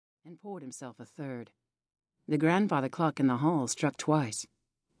and poured himself a third. The grandfather clock in the hall struck twice,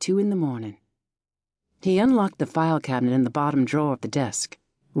 2 a.m. He unlocked the file cabinet in the bottom drawer of the desk,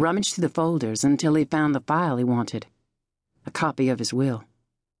 rummaged through the folders until he found the file he wanted, a copy of his will.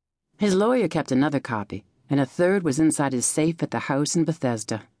 His lawyer kept another copy, and a third was inside his safe at the house in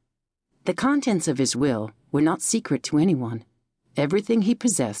Bethesda. The contents of his will were not secret to anyone. Everything he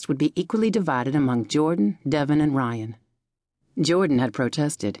possessed would be equally divided among Jordan, Devon, and Ryan. Jordan had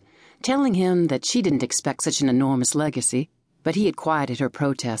protested, telling him that she didn't expect such an enormous legacy, but he had quieted her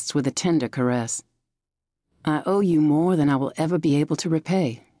protests with a tender caress. "I owe you more than I will ever be able to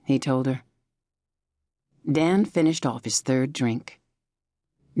repay," he told her. Dan finished off his third drink.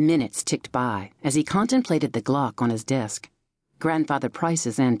 Minutes ticked by as he contemplated the Glock on his desk, Grandfather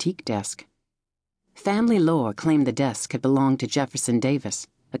Price's antique desk. Family lore claimed the desk had belonged to Jefferson Davis,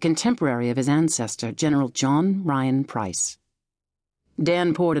 a contemporary of his ancestor, General John Ryan Price.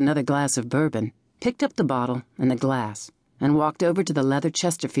 Dan poured another glass of bourbon, picked up the bottle and the glass, and walked over to the leather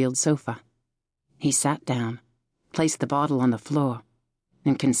Chesterfield sofa. He sat down, placed the bottle on the floor,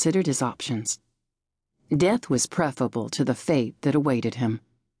 and considered his options. Death was preferable to the fate that awaited him.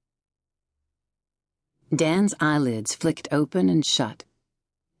 Dan's eyelids flicked open and shut.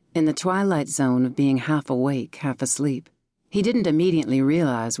 In the twilight zone of being half awake, half asleep, he didn't immediately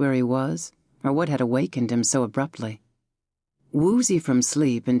realize where he was or what had awakened him so abruptly. Woozy from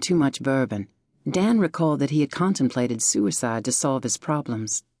sleep and too much bourbon, Dan recalled that he had contemplated suicide to solve his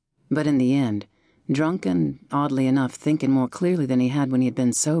problems. But in the end, drunk and, oddly enough, thinking more clearly than he had when he had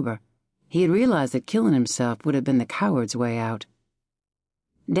been sober, he had realized that killing himself would have been the coward's way out.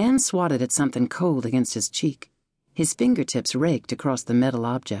 Dan swatted at something cold against his cheek. His fingertips raked across the metal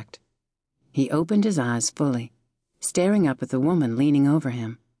object. He opened his eyes fully, staring up at the woman leaning over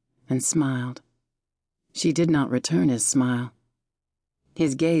him, and smiled. She did not return his smile.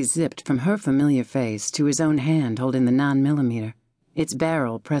 His gaze zipped from her familiar face to his own hand holding the 9mm, its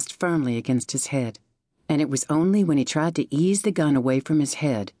barrel pressed firmly against his head, and it was only when he tried to ease the gun away from his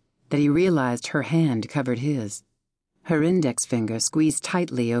head that he realized her hand covered his. Her index finger squeezed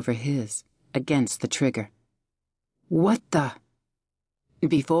tightly over his, against the trigger. "What the?"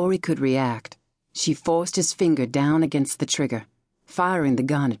 Before he could react, she forced his finger down against the trigger, firing the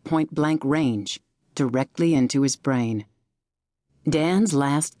gun at point-blank range, directly into his brain. Dan's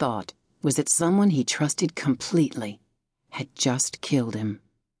last thought was that someone he trusted completely had just killed him.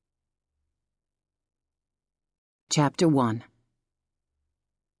 Chapter 1.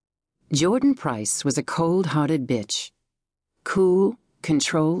 Jordan Price was a cold-hearted bitch. Cool,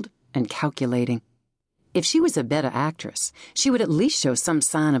 controlled, and calculating. If she was a better actress, she would at least show some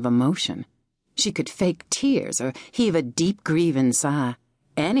sign of emotion. She could fake tears or heave a deep grieving sigh,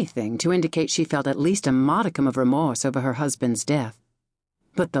 anything to indicate she felt at least a modicum of remorse over her husband's death.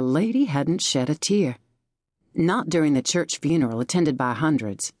 But the lady hadn't shed a tear. Not during the church funeral attended by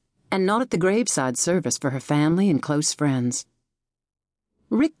hundreds, and not at the graveside service for her family and close friends.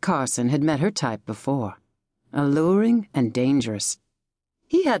 Rick Carson had met her type before, alluring and dangerous.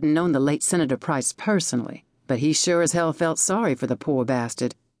 He hadn't known the late Senator Price personally, but he sure as hell felt sorry for the poor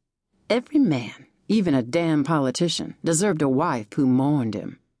bastard. Every man, even a damn politician, deserved a wife who mourned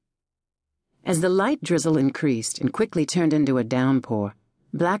him. As the light drizzle increased and quickly turned into a downpour,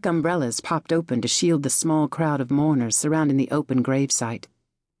 black umbrellas popped open to shield the small crowd of mourners surrounding the open gravesite.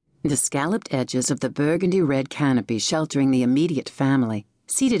 The scalloped edges of the burgundy-red canopy sheltering the immediate family,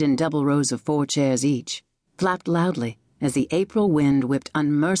 seated in double rows of 4 chairs each, flapped loudly as the April wind whipped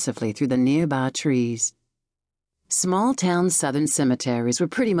unmercifully through the nearby trees. Small-town southern cemeteries were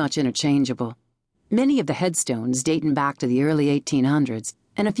pretty much interchangeable. Many of the headstones dating back to the early 1800s,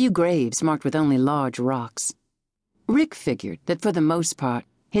 and a few graves marked with only large rocks. Rick figured that for the most part,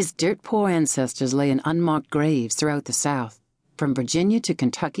 his dirt-poor ancestors lay in unmarked graves throughout the South, from Virginia to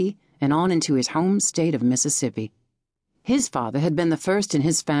Kentucky and on into his home state of Mississippi. His father had been the first in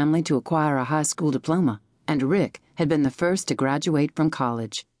his family to acquire a high school diploma, and Rick had been the first to graduate from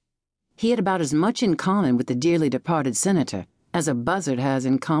college. He had about as much in common with the dearly departed senator as a buzzard has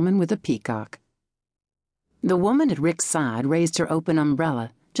in common with a peacock. The woman at Rick's side raised her open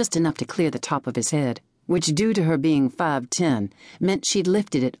umbrella just enough to clear the top of his head, which, due to her being 5'10", meant she'd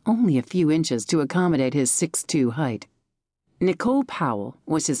lifted it only a few inches to accommodate his 6'2" height. Nicole Powell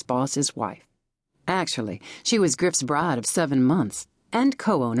was his boss's wife. Actually, she was Griff's bride of 7 months and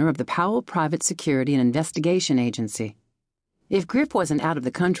co-owner of the Powell Private Security and Investigation Agency. If Griff wasn't out of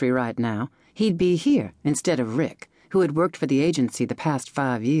the country right now, he'd be here instead of Rick, who had worked for the agency the past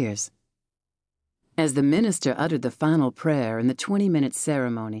 5 years. As the minister uttered the final prayer in the 20-minute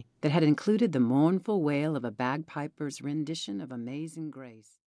ceremony that had included the mournful wail of a bagpiper's rendition of Amazing Grace,